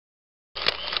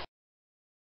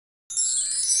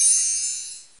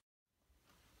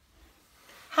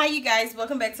Hi you guys,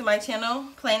 welcome back to my channel,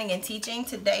 Planning and Teaching.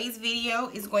 Today's video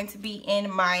is going to be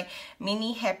in my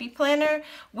mini happy planner.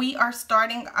 We are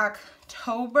starting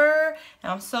October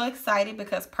and I'm so excited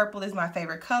because purple is my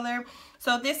favorite color.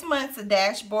 So this month's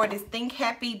dashboard is Think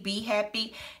Happy, Be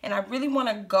Happy, and I really want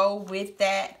to go with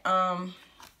that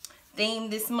theme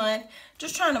this month.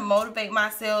 Just trying to motivate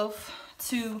myself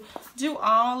to do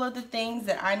all of the things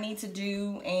that I need to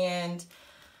do and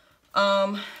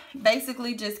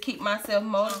basically just keep myself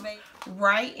motivated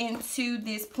right into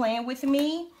this plan with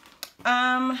me.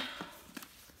 I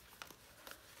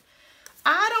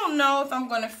don't know if I'm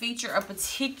going to feature a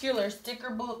particular sticker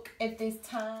book at this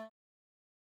time.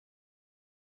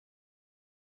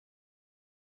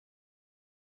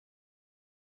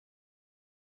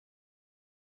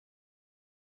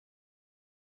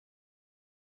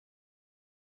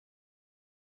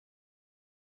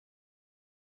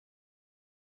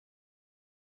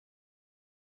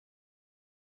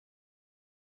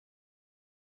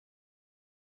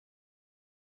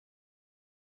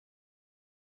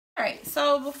 Alright,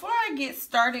 so before I get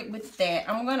started with that,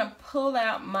 I'm going to pull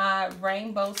out my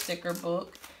rainbow sticker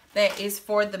book that is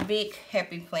for the big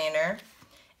happy planner.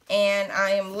 And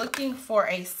I am looking for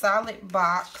a solid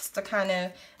box to kind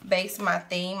of base my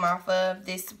theme off of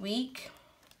this week.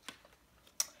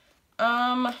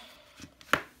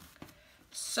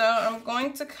 So I'm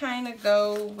going to kind of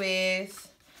go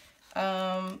with,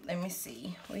 let me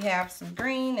see. We have some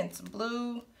green and some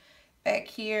blue back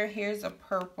here. Here's a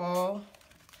purple.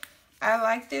 I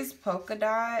like this polka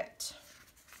dot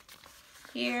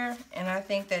here, and I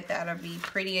think that that'll be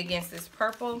pretty against this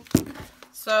purple.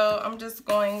 So I'm just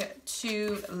going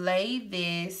to lay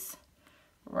this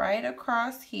right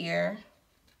across here.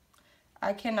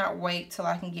 I cannot wait till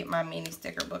I can get my mini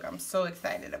sticker book. I'm so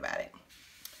excited about it.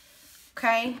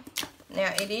 Okay,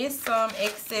 now it is some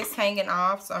excess hanging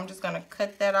off, so I'm just going to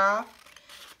cut that off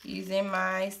using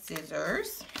my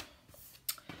scissors.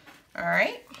 All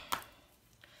right.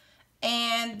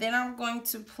 And then I'm going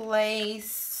to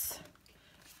place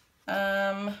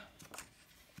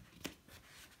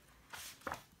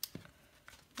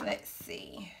let's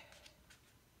see,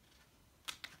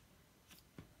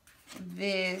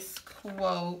 this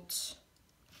quote,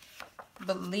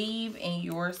 believe in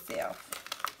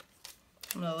yourself.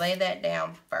 I'm going to lay that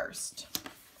down first.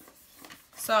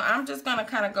 So I'm just going to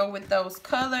kind of go with those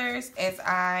colors as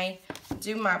I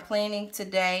do my planning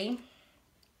today.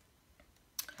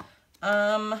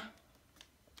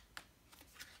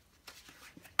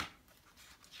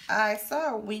 I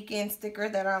saw a weekend sticker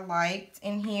that I liked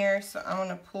in here, so I'm going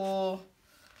to pull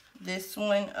this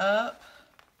one up.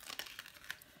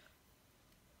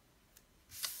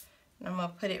 And I'm going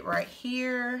to put it right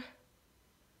here,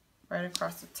 right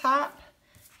across the top.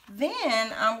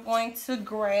 Then I'm going to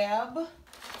grab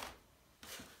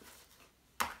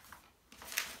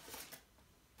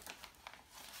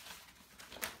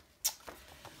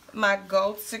my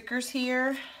gold stickers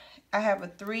here. I have a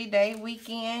 3-day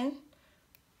weekend.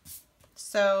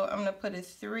 So I'm going to put a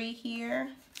 3 here.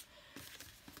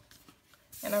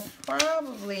 And I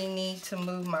probably need to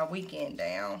move my weekend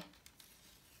down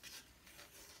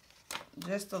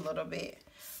just a little bit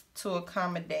to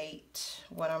accommodate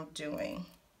what I'm doing.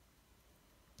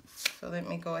 So let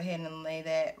me go ahead and lay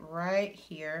that right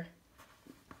here.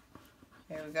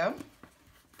 There we go.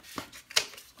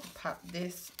 Pop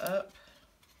this up.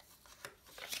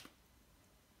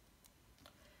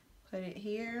 Put it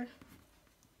here.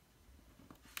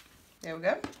 There we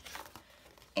go.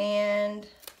 And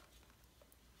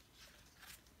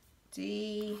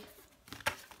D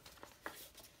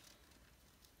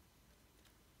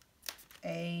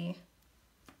A.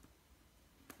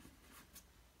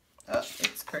 Oh,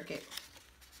 it's crooked.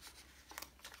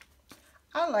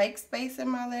 I like spacing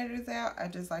my letters out. I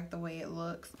just like the way it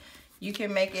looks. You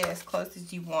can make it as close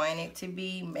as you want it to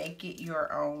be. Make it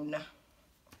your own.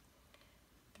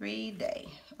 3-day.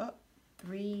 Oh,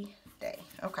 3-day.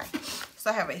 Okay. So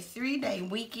I have a 3-day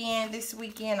weekend this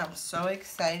weekend. I'm so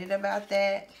excited about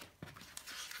that.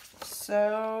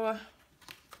 So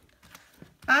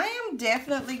I am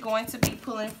definitely going to be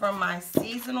pulling from my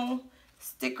seasonal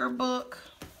sticker book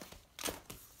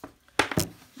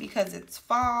because it's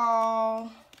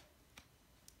fall.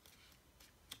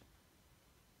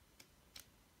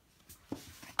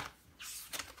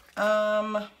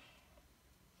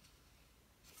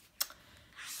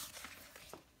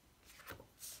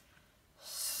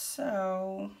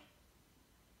 So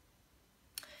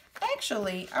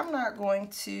actually, I'm not going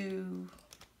to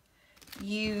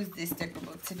use this sticker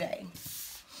book today.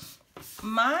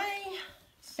 My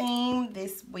theme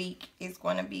this week is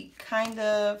going to be kind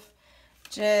of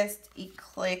just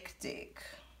eclectic.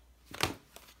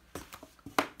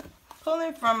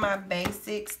 Pulling from my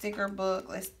basic sticker book,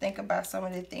 let's think about some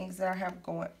of the things that I have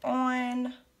going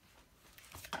on.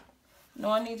 No,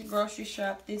 I need to grocery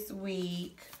shop this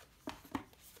week.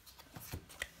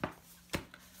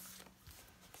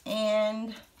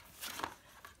 And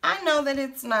I know that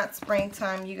it's not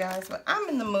springtime, you guys, but I'm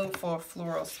in the mood for a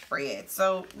floral spread.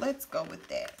 So let's go with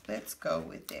that. Let's go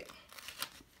with it.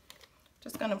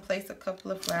 Just going to place a couple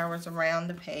of flowers around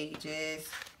the pages.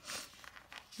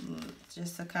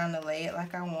 Just to kind of lay it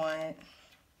like I want.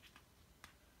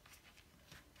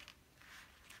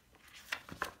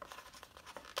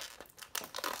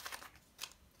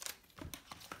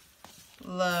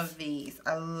 Love these.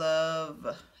 I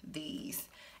love these.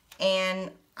 And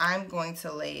I'm going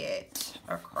to lay it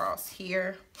across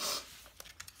here.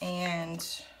 And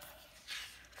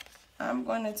I'm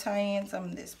going to tie in some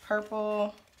of this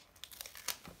purple.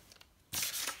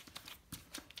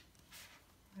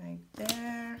 Right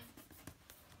there.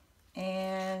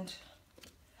 And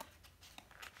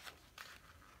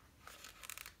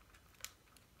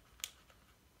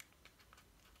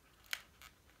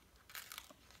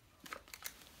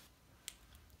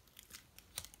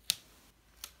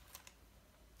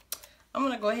I'm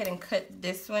going to go ahead and cut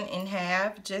this one in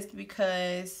half just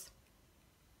because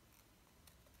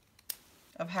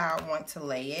of how I want to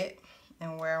lay it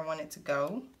and where I want it to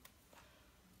go.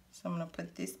 So I'm going to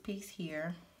put this piece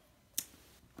here.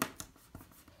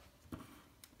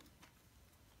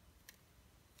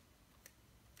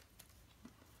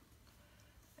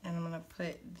 And I'm going to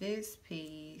put this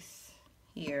piece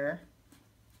here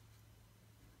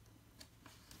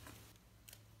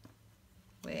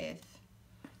with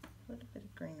a little bit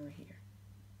of greenery here.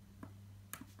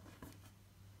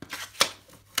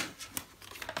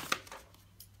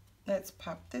 Let's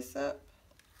pop this up.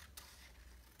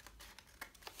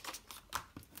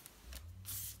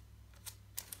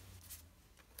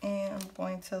 And I'm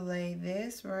going to lay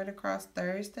this right across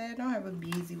Thursday. I don't have a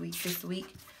busy week this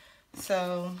week,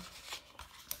 so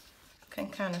I can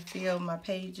kind of fill my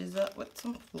pages up with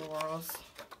some florals.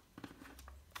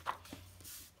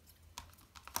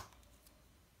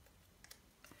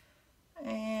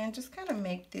 And just kind of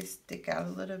make this stick out a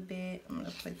little bit. I'm going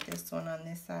to put this one on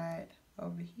this side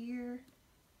over here.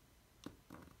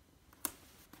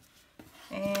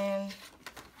 And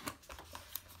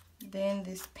then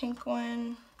this pink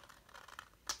one,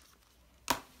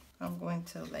 I'm going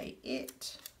to lay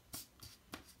it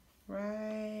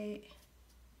right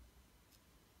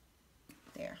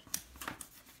there.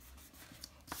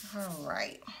 All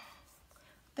right. I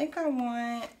think I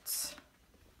want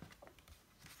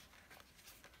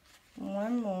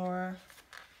one more.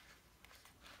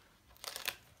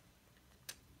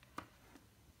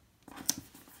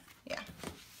 Yeah.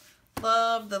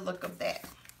 Love the look of that.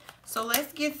 So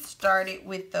let's get started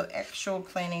with the actual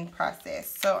planning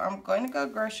process. So I'm going to go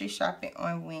grocery shopping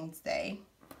on Wednesday.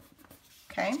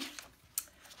 Okay.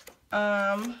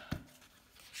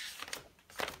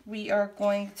 We are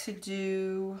going to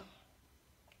do,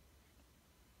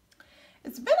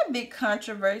 it's been a big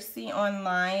controversy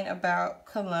online about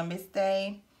Columbus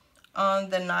Day on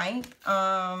the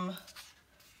 9th.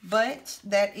 But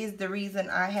that is the reason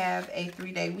I have a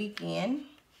 3-day weekend.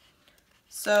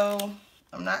 So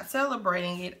I'm not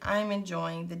celebrating it. I'm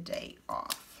enjoying the day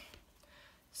off.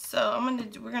 So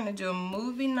we're gonna do a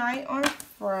movie night on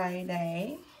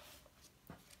Friday.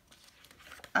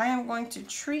 I am going to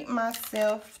treat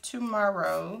myself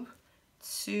tomorrow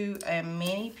to a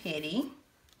mani-pedi.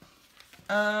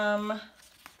 Let's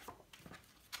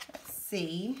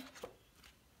see.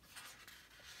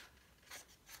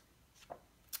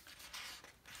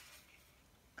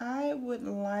 I would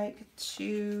like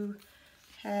to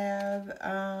have,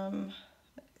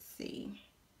 let's see.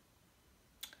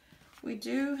 We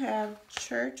do have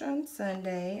church on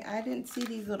Sunday. I didn't see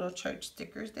these little church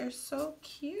stickers. They're so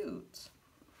cute.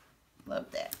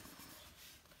 Love that.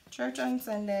 Church on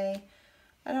Sunday.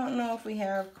 I don't know if we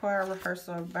have choir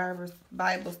rehearsal or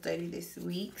Bible study this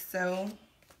week, so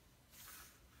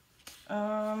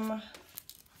let's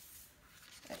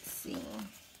see.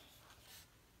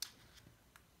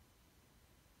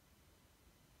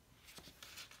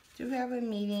 Do have a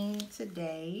meeting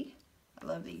today. I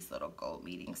love these little gold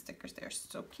meeting stickers. They're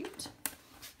so cute.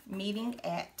 Meeting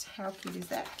at, how cute is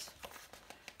that?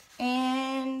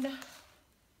 And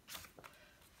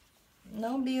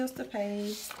no bills to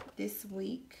pay this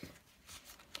week.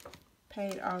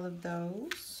 Paid all of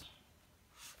those.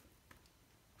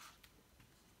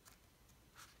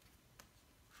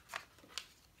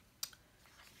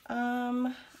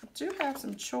 I do have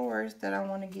some chores that I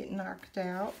want to get knocked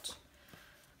out.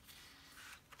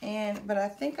 But I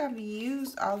think I've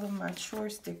used all of my chore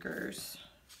stickers.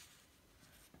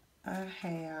 I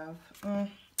have.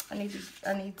 I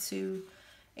need to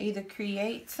either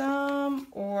create some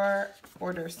or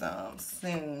order some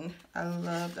soon. I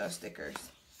love those stickers.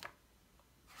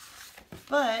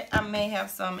 But I may have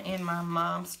some in my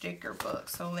mom's sticker book.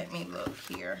 So let me look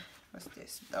here. What's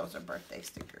this? Those are birthday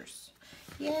stickers.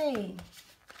 Yay!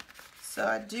 So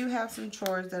I do have some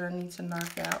chores that I need to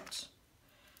knock out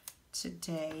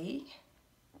today.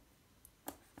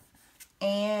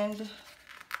 And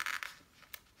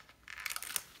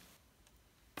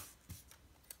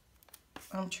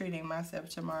I'm treating myself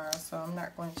tomorrow, so I'm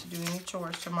not going to do any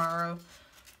chores tomorrow.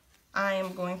 I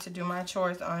am going to do my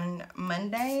chores on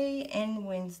Monday and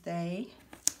Wednesday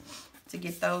to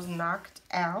get those knocked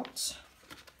out.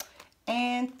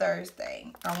 And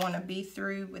Thursday, I want to be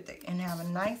through with it and have a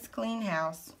nice clean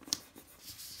house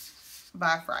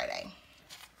by Friday.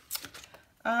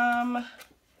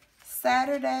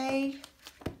 Saturday,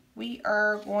 we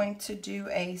are going to do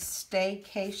a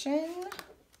staycation.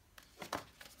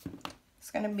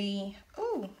 It's going to be,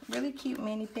 ooh, really cute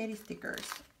mani petty stickers.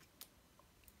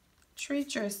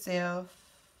 Treat yourself,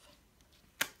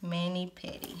 mani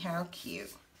petty. How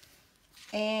cute.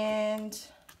 And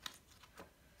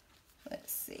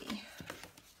let's see.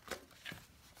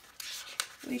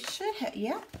 We should have,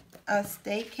 yep, a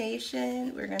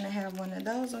staycation. We're going to have one of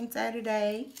those on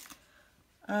Saturday.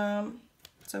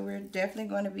 So we're definitely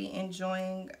going to be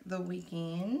enjoying the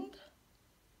weekend.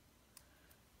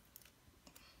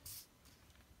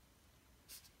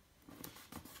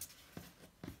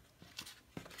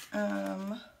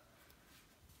 And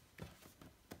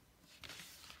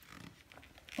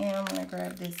I'm going to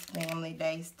grab this Family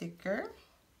Day sticker.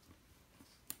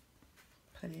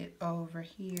 Put it over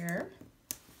here.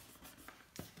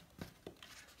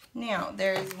 Now,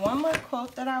 there is one more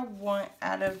quote that I want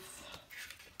out of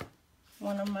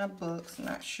one of my books.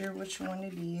 Not sure which one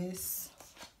it is.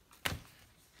 I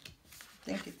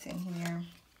think it's in here.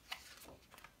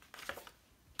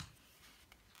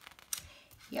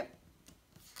 Yep.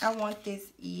 I want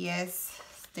this yes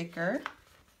sticker.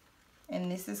 And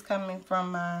this is coming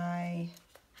from my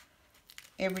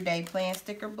Everyday Plan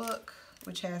sticker book,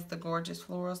 which has the gorgeous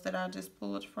florals that I just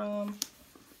pulled from.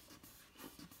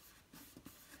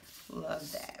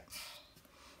 Love that.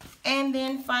 And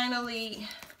then finally,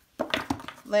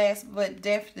 last but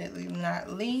definitely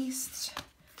not least,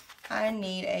 I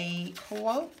need a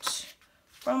quote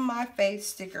from my Faith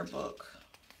sticker book.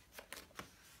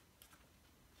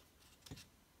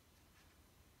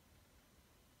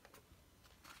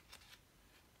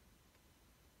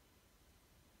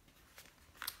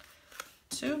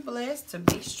 Too blessed to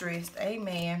be stressed.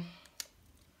 Amen.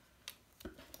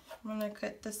 I'm going to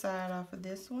cut the side off of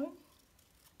this one.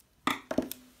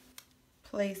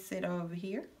 Place it over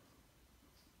here.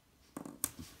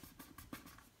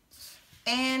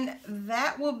 And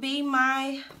that will be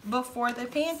my before the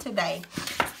pen today.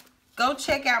 Go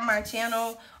check out my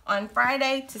channel on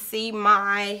Friday to see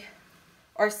my,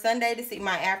 or Sunday to see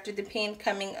my after the pen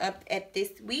coming up at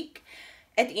this week.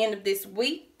 At the end of this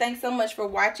week. Thanks so much for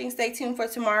watching. Stay tuned for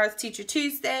tomorrow's Teacher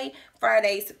Tuesday,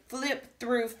 Friday's Flip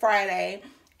Through Friday,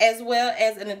 as well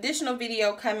as an additional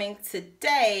video coming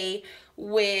today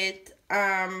with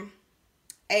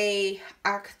a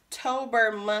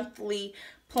October monthly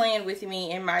plan with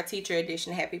me in my Teacher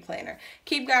Edition Happy Planner.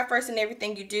 Keep God first in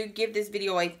everything you do. Give this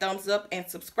video a thumbs up and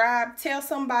subscribe. Tell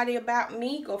somebody about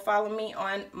me. Go follow me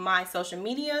on my social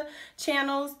media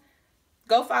channels.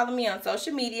 Go follow me on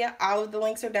social media. All of the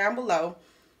links are down below.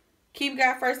 Keep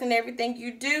God first in everything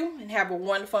you do. And have a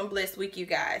wonderful and blessed week, you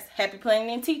guys. Happy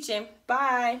planning and teaching.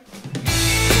 Bye.